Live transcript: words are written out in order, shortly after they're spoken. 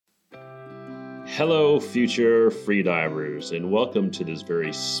Hello, future freedivers, and welcome to this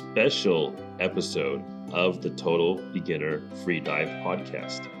very special episode of the Total Beginner Freedive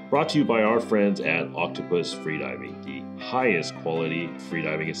Podcast. Brought to you by our friends at Octopus Freediving, the highest quality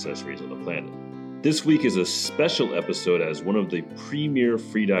freediving accessories on the planet. This week is a special episode as one of the premier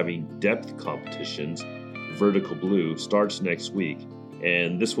freediving depth competitions, Vertical Blue, starts next week.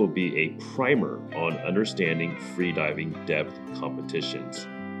 And this will be a primer on understanding freediving depth competitions.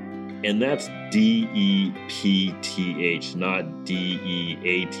 And that's D-E-P-T-H, not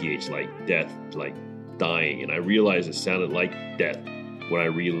D-E-A-T-H, like death, like dying. And I realized it sounded like death when I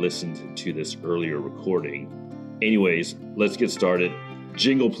re-listened to this earlier recording. Anyways, let's get started.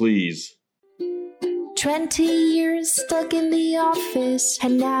 Jingle, please. 20 years stuck in the office,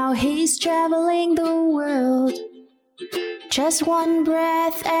 and now he's traveling the world. Just one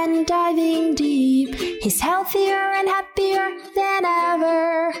breath and diving deep. He's healthier and happier than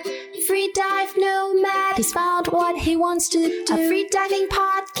ever. Free dive nomad. He's found what he wants to do. A free diving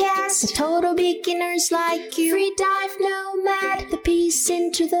podcast for total beginners like you. Free dive nomad. The peace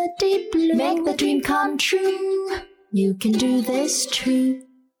into the deep blue. Make the dream come true. You can do this too.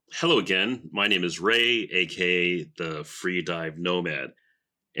 Hello again. My name is Ray, aka the Free Dive Nomad.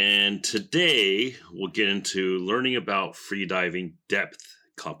 And today we'll get into learning about freediving depth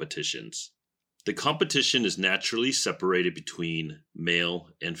competitions. The competition is naturally separated between male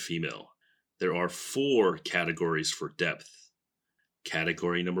and female. There are 4 categories for depth.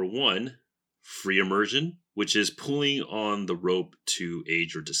 Category number 1, free immersion, which is pulling on the rope to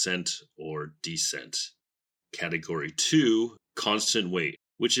aid your descent or descent. Category 2, constant weight,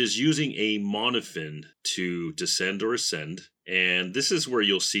 which is using a monofin to descend or ascend. And this is where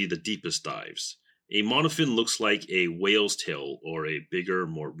you'll see the deepest dives. A monofin looks like a whale's tail or a bigger,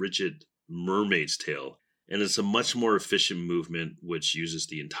 more rigid mermaid's tail, and it's a much more efficient movement which uses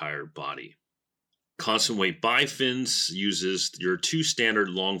the entire body. Constant weight bifins uses your 2 standard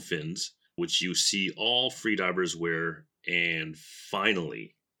long fins, which you see all freedivers wear. And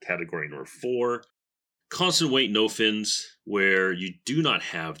finally, category number 4, constant weight no fins, where you do not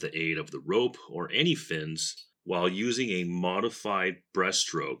have the aid of the rope or any fins, while using a modified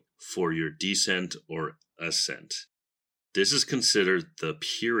breaststroke for your descent or ascent. This is considered the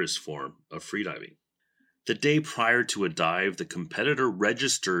purest form of freediving. The day prior to a dive, the competitor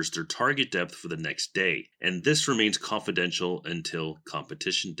registers their target depth for the next day, and this remains confidential until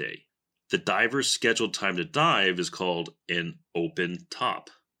competition day. The diver's scheduled time to dive is called an open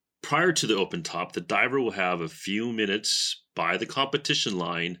top. Prior to the open top, the diver will have a few minutes by the competition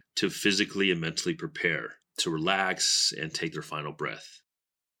line to physically and mentally prepare, to relax and take their final breath.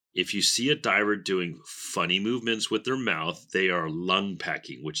 If you see a diver doing funny movements with their mouth, they are lung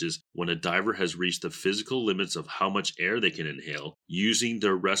packing, which is when a diver has reached the physical limits of how much air they can inhale using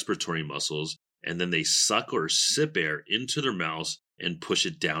their respiratory muscles, and then they suck or sip air into their mouths and push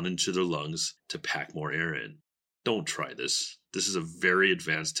it down into their lungs to pack more air in. Don't try this. This is a very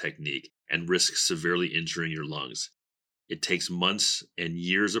advanced technique and risks severely injuring your lungs. It takes months and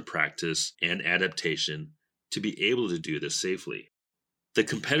years of practice and adaptation to be able to do this safely. The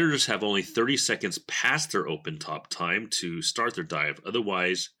competitors have only 30 seconds past their open top time to start their dive,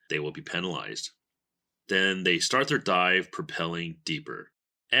 otherwise they will be penalized. Then they start their dive propelling deeper.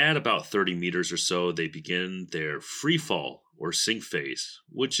 At about 30 meters or so, they begin their free fall or sink phase,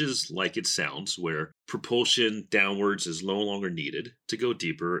 which is like it sounds, where propulsion downwards is no longer needed to go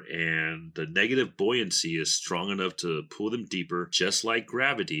deeper, and the negative buoyancy is strong enough to pull them deeper, just like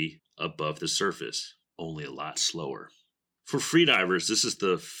gravity above the surface, only a lot slower. For freedivers, this is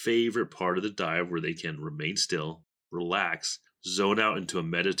the favorite part of the dive where they can remain still, relax, zone out into a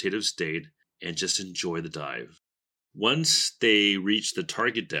meditative state, and just enjoy the dive. Once they reach the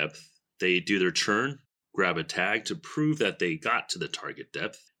target depth, they do their turn, grab a tag to prove that they got to the target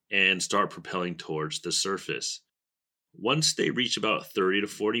depth, and start propelling towards the surface. Once they reach about 30 to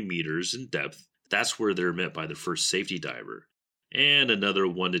 40 meters in depth, that's where they're met by the first safety diver. And another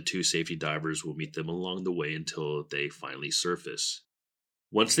 1 to 2 safety divers will meet them along the way until they finally surface.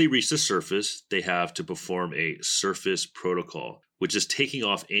 Once they reach the surface, they have to perform a surface protocol, which is taking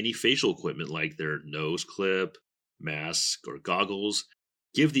off any facial equipment like their nose clip, mask, or goggles,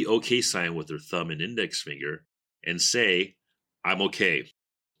 give the OK sign with their thumb and index finger, and say, "I'm okay,"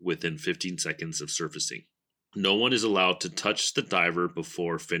 within 15 seconds of surfacing. No one is allowed to touch the diver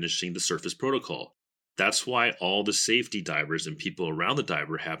before finishing the surface protocol. That's why all the safety divers and people around the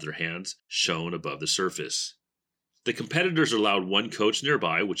diver have their hands shown above the surface. The competitors are allowed one coach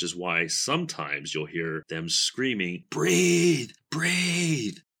nearby, which is why sometimes you'll hear them screaming, "Breathe!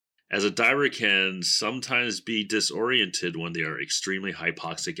 Breathe!" as a diver can sometimes be disoriented when they are extremely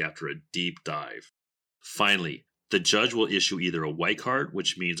hypoxic after a deep dive. Finally, the judge will issue either a white card,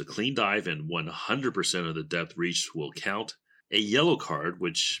 which means a clean dive and 100% of the depth reached will count, a yellow card,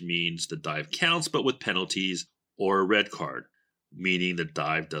 which means the dive counts but with penalties, or a red card, meaning the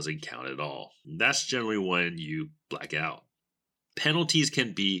dive doesn't count at all. That's generally when you black out. Penalties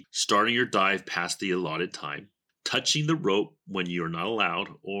can be starting your dive past the allotted time, touching the rope when you are not allowed,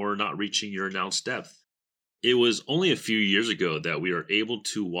 or not reaching your announced depth. It was only a few years ago that we were able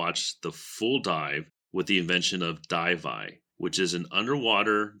to watch the full dive with the invention of Dive-Eye, which is an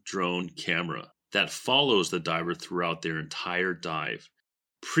underwater drone camera that follows the diver throughout their entire dive.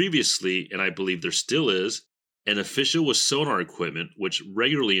 Previously, and I believe there still is, an official with sonar equipment which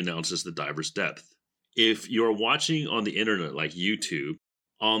regularly announces the diver's depth. If you're watching on the internet like YouTube,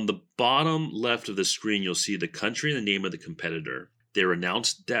 on the bottom left of the screen you'll see the country and the name of the competitor, their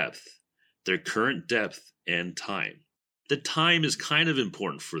announced depth, their current depth, and time. The time is kind of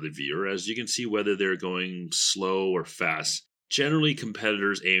important for the viewer, as you can see whether they're going slow or fast. Generally,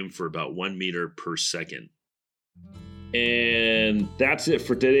 competitors aim for about 1 meter per second. And that's it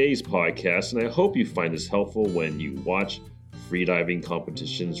for today's podcast, and I hope you find this helpful when you watch freediving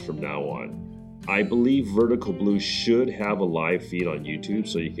competitions from now on. I believe Vertical Blue should have a live feed on YouTube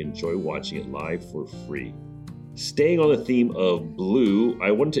so you can enjoy watching it live for free. Staying on the theme of blue,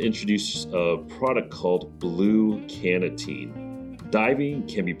 I wanted to introduce a product called Blue Canatine. Diving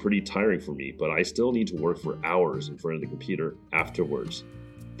can be pretty tiring for me, but I still need to work for hours in front of the computer afterwards.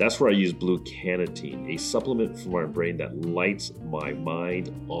 That's where I use Blue Canatine, a supplement for my brain that lights my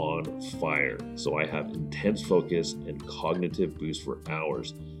mind on fire, so I have intense focus and cognitive boost for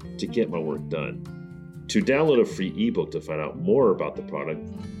hours to get my work done. To download a free ebook to find out more about the product,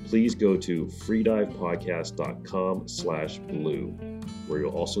 please go to freedivepodcast.com/blue, where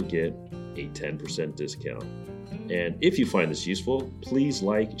you'll also get a 10% discount. And if you find this useful, please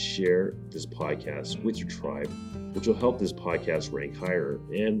like, share this podcast with your tribe, which will help this podcast rank higher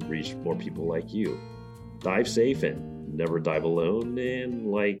and reach more people like you. Dive safe and never dive alone,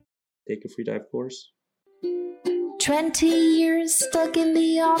 and take a free dive course. 20 years stuck in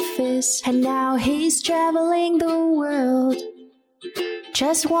the office, and now he's traveling the world.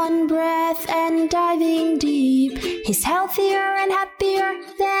 Just one breath and diving deep, he's healthier and happier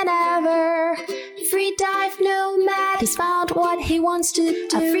than ever. Free dive nomad, he's found what he wants to do.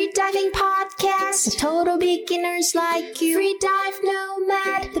 A free diving podcast for total beginners like you. Free dive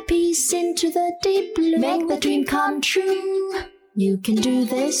nomad, the peace into the deep blue. Make the dream come true, you can do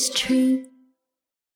this too.